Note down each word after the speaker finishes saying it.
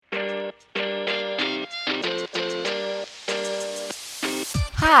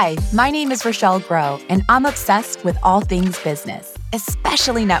Hi, my name is Rochelle Groh, and I'm obsessed with all things business,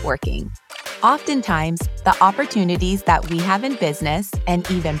 especially networking. Oftentimes, the opportunities that we have in business and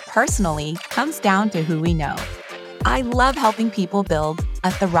even personally comes down to who we know. I love helping people build a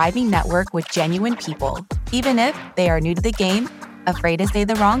thriving network with genuine people, even if they are new to the game, afraid to say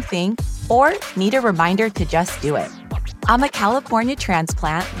the wrong thing, or need a reminder to just do it. I'm a California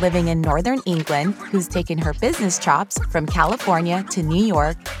transplant living in Northern England who's taken her business chops from California to New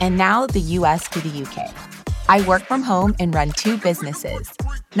York and now the US to the UK. I work from home and run 2 businesses.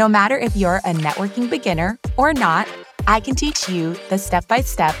 No matter if you're a networking beginner or not, I can teach you the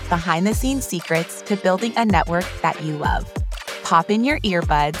step-by-step behind-the-scenes secrets to building a network that you love. Pop in your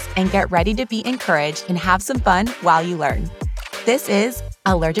earbuds and get ready to be encouraged and have some fun while you learn. This is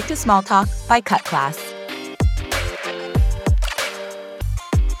Allergic to Small Talk by Cut Class.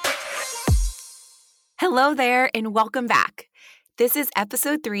 Hello there and welcome back. This is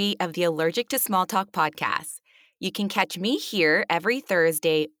episode 3 of the Allergic to Small Talk podcast. You can catch me here every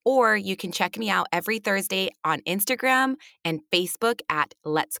Thursday, or you can check me out every Thursday on Instagram and Facebook at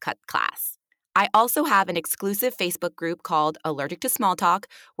Let's Cut Class. I also have an exclusive Facebook group called Allergic to Small Talk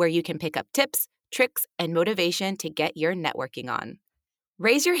where you can pick up tips, tricks, and motivation to get your networking on.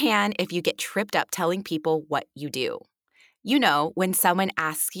 Raise your hand if you get tripped up telling people what you do. You know, when someone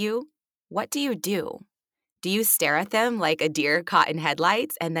asks you, "What do you do?" Do you stare at them like a deer caught in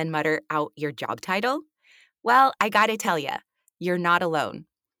headlights and then mutter out your job title? Well, I gotta tell you, you're not alone.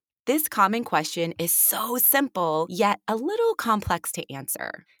 This common question is so simple, yet a little complex to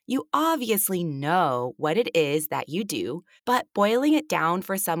answer. You obviously know what it is that you do, but boiling it down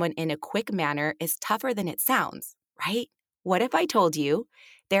for someone in a quick manner is tougher than it sounds, right? What if I told you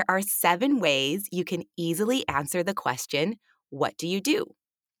there are 7 ways you can easily answer the question, what do you do?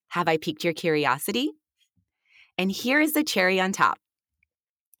 Have I piqued your curiosity? And here is the cherry on top.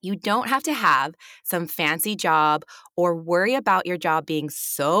 You don't have to have some fancy job or worry about your job being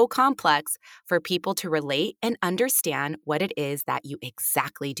so complex for people to relate and understand what it is that you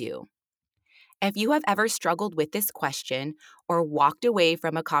exactly do. If you have ever struggled with this question or walked away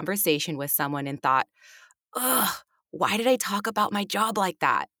from a conversation with someone and thought, "Ugh, why did I talk about my job like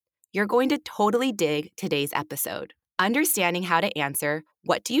that?" You're going to totally dig today's episode. Understanding how to answer,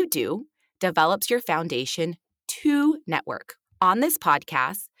 "What do you do?" develops your foundation to network. On this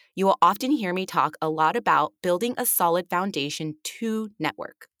podcast, you will often hear me talk a lot about building a solid foundation to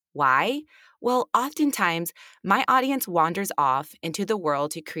network. Why? Well, oftentimes, my audience wanders off into the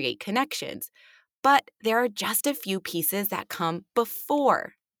world to create connections, but there are just a few pieces that come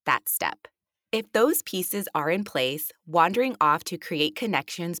before that step. If those pieces are in place, wandering off to create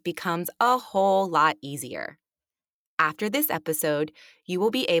connections becomes a whole lot easier. After this episode, you will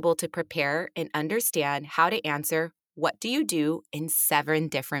be able to prepare and understand how to answer "What do you do?" in 7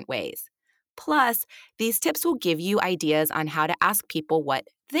 different ways. Plus, these tips will give you ideas on how to ask people what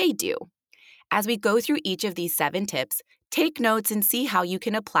they do. As we go through each of these 7 tips, take notes and see how you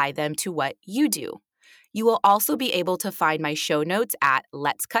can apply them to what you do. You will also be able to find my show notes at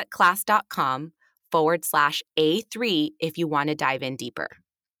letscutclass.com/A3 if you want to dive in deeper.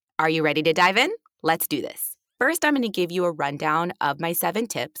 Are you ready to dive in? Let's do this. First, I'm going to give you a rundown of my 7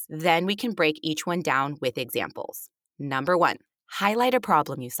 tips. Then we can break each one down with examples. Number 1, highlight a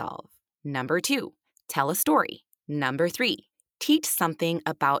problem you solve. Number 2, tell a story. Number 3, teach something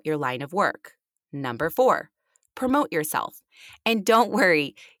about your line of work. Number 4, promote yourself. And don't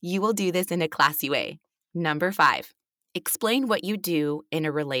worry, you will do this in a classy way. Number 5, explain what you do in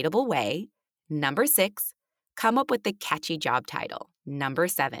a relatable way. Number 6, come up with a catchy job title. Number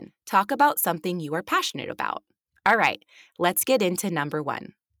 7, talk about something you are passionate about. All right, let's get into number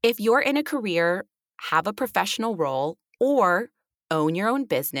 1. If you're in a career, have a professional role, or own your own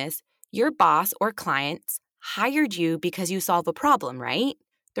business, your boss or clients hired you because you solve a problem, right?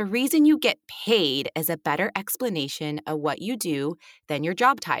 The reason you get paid is a better explanation of what you do than your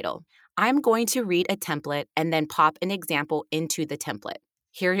job title. I'm going to read a template and then pop an example into the template.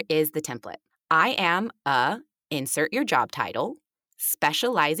 Here is the template. I am insert your job title,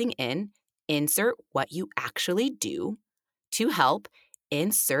 specializing in, insert what you actually do, to help,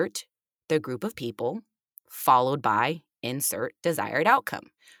 insert the group of people, followed by insert desired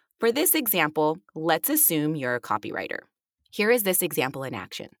outcome. For this example, let's assume you're a copywriter. Here is this example in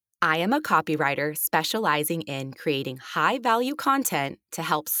action. I am a copywriter specializing in creating high-value content to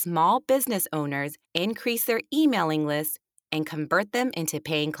help small business owners increase their emailing list and convert them into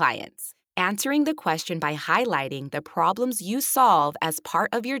paying clients. Answering the question by highlighting the problems you solve as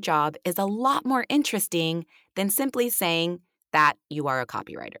part of your job is a lot more interesting than simply saying that you are a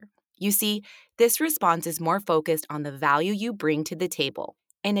copywriter. You see, this response is more focused on the value you bring to the table.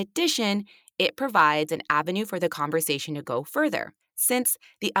 In addition, it provides an avenue for the conversation to go further, since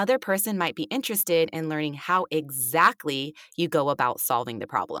the other person might be interested in learning how exactly you go about solving the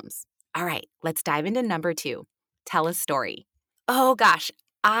problems. All right, let's dive into number 2. Tell a story. Oh gosh,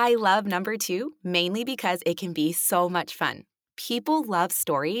 I love number 2 mainly because it can be so much fun. People love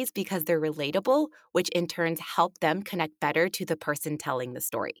stories because they're relatable, which in turn help them connect better to the person telling the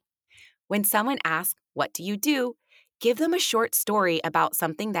story. When someone asks, "What do you do?" give them a short story about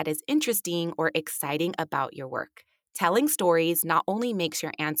something that is interesting or exciting about your work. Telling stories not only makes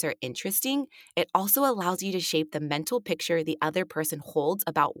your answer interesting, it also allows you to shape the mental picture the other person holds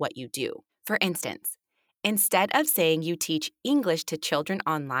about what you do. For instance, instead of saying you teach English to children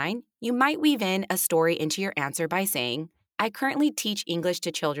online, you might weave in a story into your answer by saying, "I currently teach English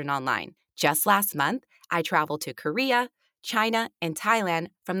to children online. Just last month, I traveled to Korea, China, and Thailand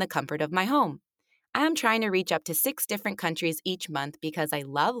from the comfort of my home. I am trying to reach up to 6 different countries each month because I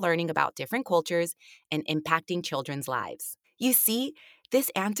love learning about different cultures and impacting children's lives." You see, this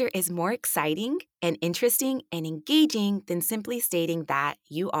answer is more exciting and interesting and engaging than simply stating that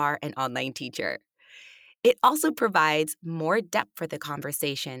you are an online teacher. It also provides more depth for the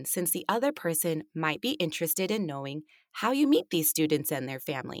conversation since the other person might be interested in knowing how you meet these students and their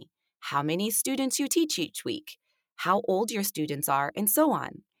family, how many students you teach each week, how old your students are, and so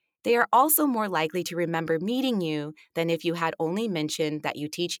on. They are also more likely to remember meeting you than if you had only mentioned that you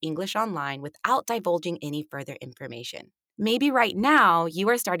teach English online without divulging any further information. Maybe right now you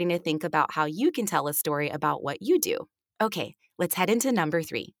are starting to think about how you can tell a story about what you do. Okay, let's head into number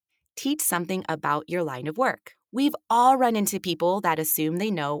 3. Teach something about your line of work. We've all run into people that assume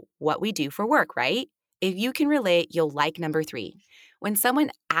they know what we do for work, right? If you can relate, you'll like number 3. When someone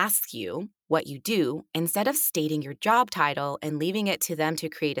asks you what you do, instead of stating your job title and leaving it to them to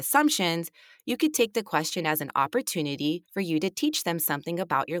create assumptions, you could take the question as an opportunity for you to teach them something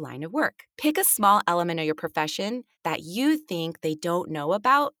about your line of work. Pick a small element of your profession that you think they don't know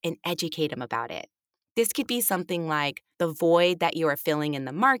about and educate them about it. This could be something like the void that you are filling in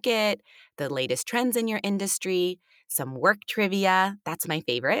the market, the latest trends in your industry, some work trivia, that's my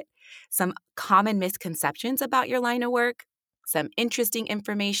favorite, some common misconceptions about your line of work, some interesting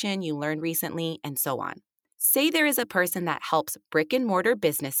information you learned recently, and so on. Say there is a person that helps brick and mortar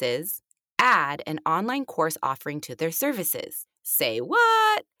businesses add an online course offering to their services. Say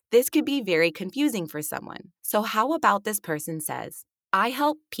what? This could be very confusing for someone. So, how about this person says, "I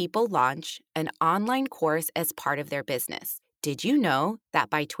help people launch an online course as part of their business. Did you know that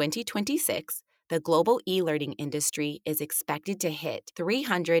by 2026, the global e-learning industry is expected to hit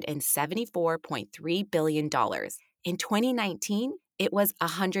 $374.3 billion. In 2019, it was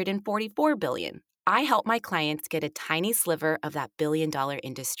 $144 billion. I help my clients get a tiny sliver of that billion-dollar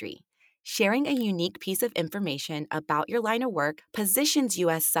industry." Sharing a unique piece of information about your line of work positions you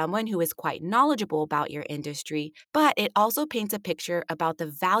as someone who is quite knowledgeable about your industry, but it also paints a picture about the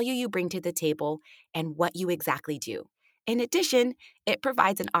value you bring to the table and what you exactly do. In addition, it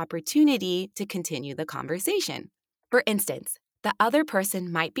provides an opportunity to continue the conversation. For instance, the other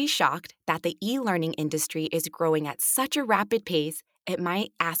person might be shocked that the e-learning industry is growing at such a rapid pace. It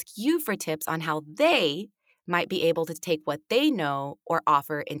might ask you for tips on how they might be able to take what they know or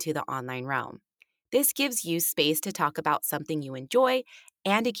offer into the online realm. This gives you space to talk about something you enjoy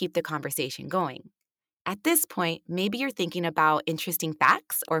and to keep the conversation going. At this point, maybe you're thinking about interesting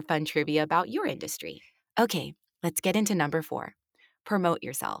facts or fun trivia about your industry. Okay, let's get into number 4. Promote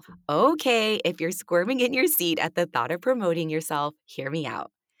yourself. Okay, if you're squirming in your seat at the thought of promoting yourself, hear me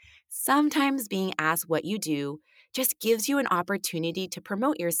out. Sometimes being asked what you do just gives you an opportunity to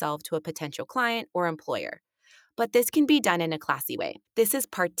promote yourself to a potential client or employer. But this can be done in a classy way. This is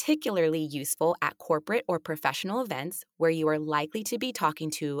particularly useful at corporate or professional events where you are likely to be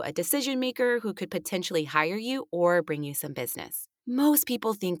talking to a decision maker who could potentially hire you or bring you some business. Most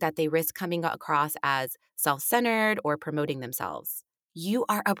people think that they risk coming across as self-centered or promoting themselves. You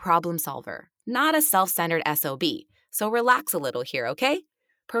are a problem solver, not a self-centered SOB. So relax a little here, okay?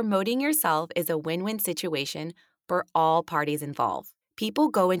 Promoting yourself is a win-win situation for all parties involved. People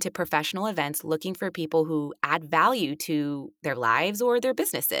go into professional events looking for people who add value to their lives or their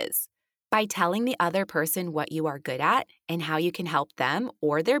businesses. By telling the other person what you are good at and how you can help them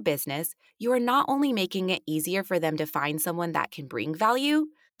or their business, you are not only making it easier for them to find someone that can bring value,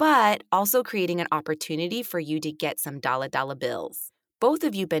 but also creating an opportunity for you to get some dollar bills. Both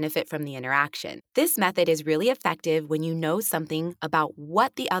of you benefit from the interaction. This method is really effective when you know something about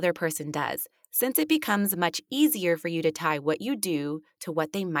what the other person does, since it becomes much easier for you to tie what you do to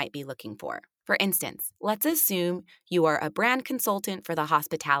what they might be looking for. For instance, let's assume you are a brand consultant for the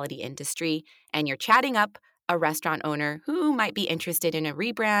hospitality industry and you're chatting up a restaurant owner who might be interested in a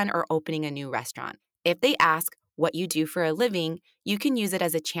rebrand or opening a new restaurant. If they ask what you do for a living, you can use it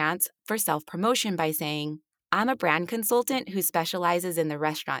as a chance for self-promotion by saying, I'm a brand consultant who specializes in the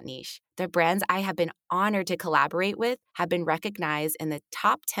restaurant niche. The brands I have been honored to collaborate with have been recognized in the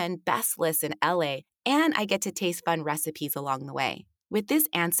top 10 best lists in LA, and I get to taste fun recipes along the way. With this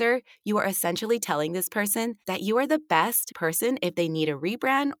answer, you are essentially telling this person that you are the best person if they need a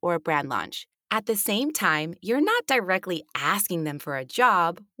rebrand or a brand launch. At the same time, you're not directly asking them for a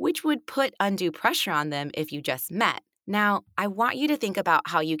job, which would put undue pressure on them if you just met. Now, I want you to think about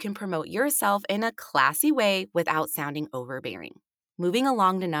how you can promote yourself in a classy way without sounding overbearing. Moving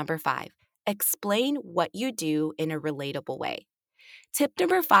along to number 5, explain what you do in a relatable way. Tip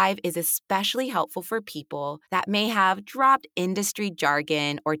number 5 is especially helpful for people that may have dropped industry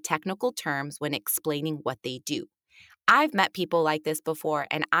jargon or technical terms when explaining what they do. I've met people like this before,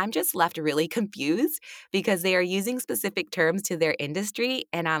 and I'm just left really confused because they are using specific terms to their industry,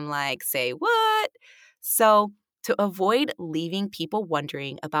 and I'm like, say what? So, to avoid leaving people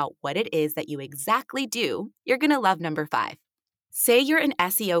wondering about what it is that you exactly do, you're going to love number 5. Say you're an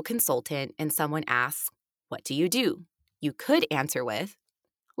SEO consultant and someone asks, what do you do? You could answer with,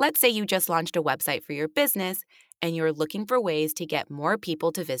 let's say you just launched a website for your business and you're looking for ways to get more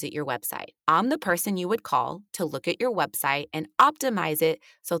people to visit your website. I'm the person you would call to look at your website and optimize it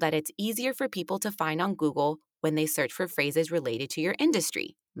so that it's easier for people to find on Google when they search for phrases related to your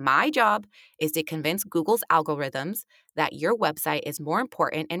industry. My job is to convince Google's algorithms that your website is more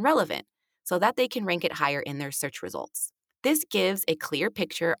important and relevant so that they can rank it higher in their search results. This gives a clear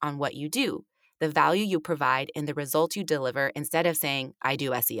picture on what you do, the value you provide, and the results you deliver instead of saying, I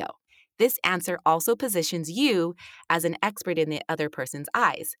do SEO. This answer also positions you as an expert in the other person's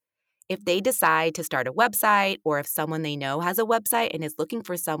eyes. If they decide to start a website, or if someone they know has a website and is looking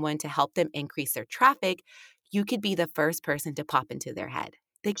for someone to help them increase their traffic, you could be the first person to pop into their head.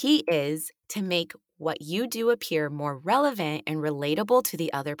 The key is to make what you do appear more relevant and relatable to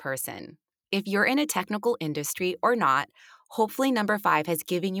the other person. If you're in a technical industry or not, hopefully number 5 has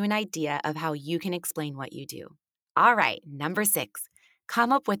given you an idea of how you can explain what you do. All right, number 6,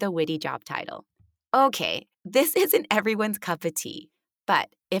 come up with a witty job title. Okay, this isn't everyone's cup of tea, but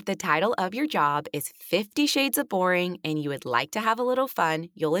if the title of your job is 50 Shades of Boring and you would like to have a little fun,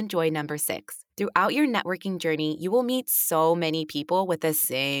 you'll enjoy number 6. Throughout your networking journey, you will meet so many people with the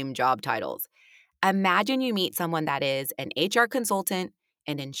same job titles. Imagine you meet someone that is an HR consultant,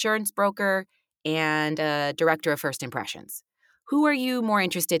 an insurance broker, and a director of first impressions. Who are you more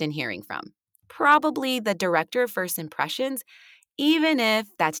interested in hearing from? Probably the director of first impressions, even if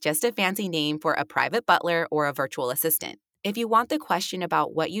that's just a fancy name for a private butler or a virtual assistant. If you want the question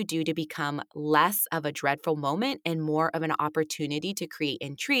about what you do to become less of a dreadful moment and more of an opportunity to create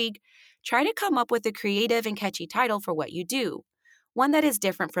intrigue, try to come up with a creative and catchy title for what you do, one that is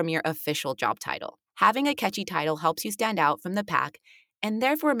different from your official job title. Having a catchy title helps you stand out from the pack and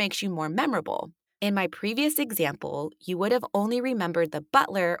therefore makes you more memorable. In my previous example, you would have only remembered the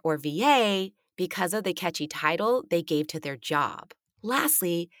butler or VA because of the catchy title they gave to their job.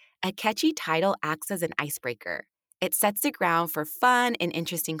 Lastly, a catchy title acts as an icebreaker. It sets the ground for fun and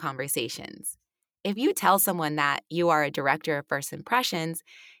interesting conversations. If you tell someone that you are a director of first impressions,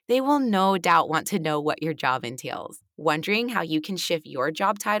 they will no doubt want to know what your job entails. Wondering how you can shift your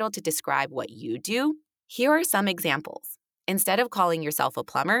job title to describe what you do? Here are some examples. Instead of calling yourself a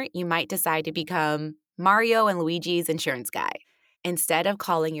plumber, you might decide to become Mario and Luigi's insurance guy. Instead of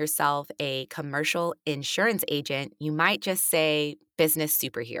calling yourself a commercial insurance agent, you might just say business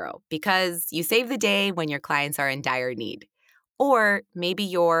superhero because you save the day when your clients are in dire need. Or maybe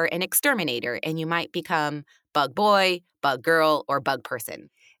you're an exterminator and you might become bug boy, bug girl, or bug person.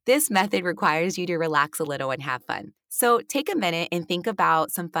 This method requires you to relax a little and have fun. So take a minute and think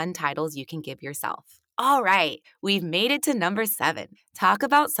about some fun titles you can give yourself. All right, we've made it to number 7. Talk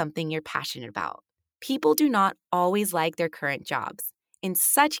about something you're passionate about. People do not always like their current jobs. In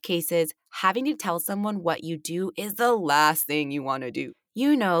such cases, having to tell someone what you do is the last thing you want to do.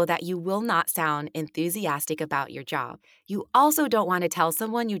 You know that you will not sound enthusiastic about your job. You also don't want to tell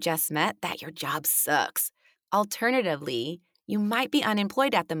someone you just met that your job sucks. Alternatively, you might be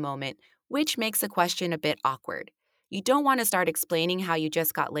unemployed at the moment, which makes the question a bit awkward. You don't want to start explaining how you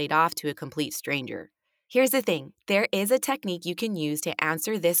just got laid off to a complete stranger. Here's the thing, there is a technique you can use to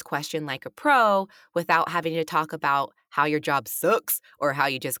answer this question like a pro without having to talk about how your job sucks or how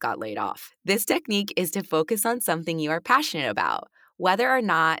you just got laid off. This technique is to focus on something you are passionate about, whether or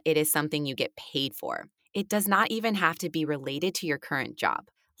not it is something you get paid for. It does not even have to be related to your current job.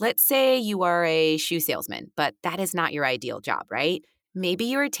 Let's say you are a shoe salesman, but that is not your ideal job, right? Maybe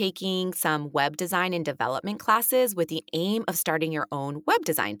you're taking some web design and development classes with the aim of starting your own web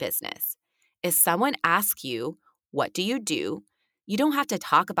design business. If someone asks you, "What do?" You don't have to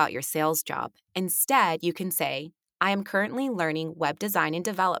talk about your sales job. Instead, you can say, "I am currently learning web design and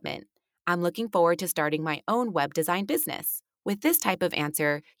development. I'm looking forward to starting my own web design business." With this type of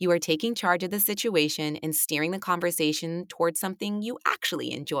answer, you are taking charge of the situation and steering the conversation towards something you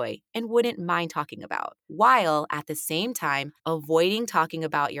actually enjoy and wouldn't mind talking about, while at the same time avoiding talking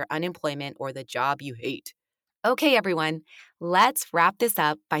about your unemployment or the job you hate. Okay, everyone, let's wrap this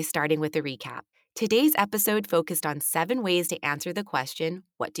up by starting with a recap. Today's episode focused on 7 ways to answer the question,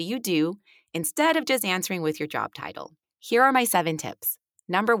 "What do?" instead of just answering with your job title. Here are my 7 tips.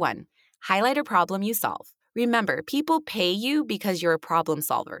 Number 1, highlight a problem you solve. Remember, people pay you because you're a problem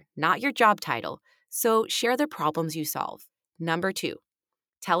solver, not your job title, so share the problems you solve. Number 2,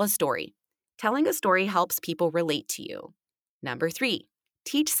 tell a story. Telling a story helps people relate to you. Number 3,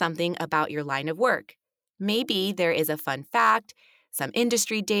 teach something about your line of work. Maybe there is a fun fact, some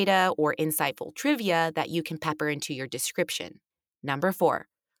industry data, or insightful trivia that you can pepper into your description. Number 4,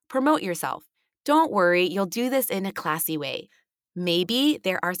 promote yourself. Don't worry, you'll do this in a classy way. Maybe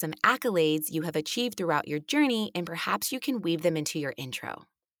there are some accolades you have achieved throughout your journey, and perhaps you can weave them into your intro.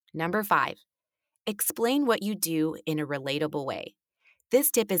 Number 5, explain what you do in a relatable way.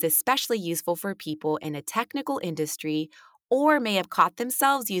 This tip is especially useful for people in a technical industry or may have caught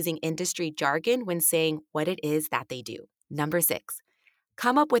themselves using industry jargon when saying what it is that they do. Number 6,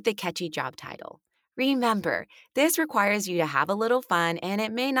 come up with a catchy job title. Remember, this requires you to have a little fun and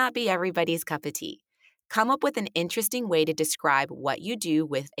it may not be everybody's cup of tea. Come up with an interesting way to describe what you do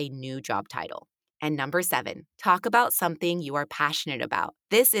with a new job title. And number 7, talk about something you are passionate about.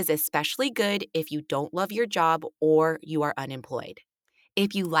 This is especially good if you don't love your job or you are unemployed.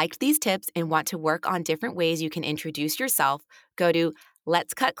 If you liked these tips and want to work on different ways you can introduce yourself, go to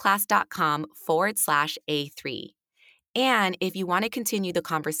letscutclass.com/A3. And if you want to continue the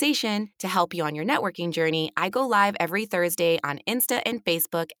conversation to help you on your networking journey, I go live every Thursday on Insta and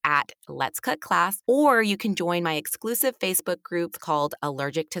Facebook at Let's Cut Class, or you can join my exclusive Facebook group called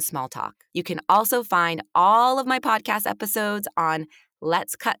Allergic to Small Talk. You can also find all of my podcast episodes on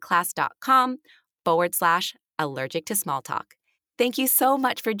letscutclass.com/allergic to small talk. Thank you so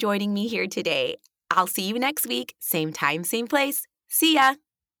much for joining me here today. I'll see you next week, same time, same place. See ya!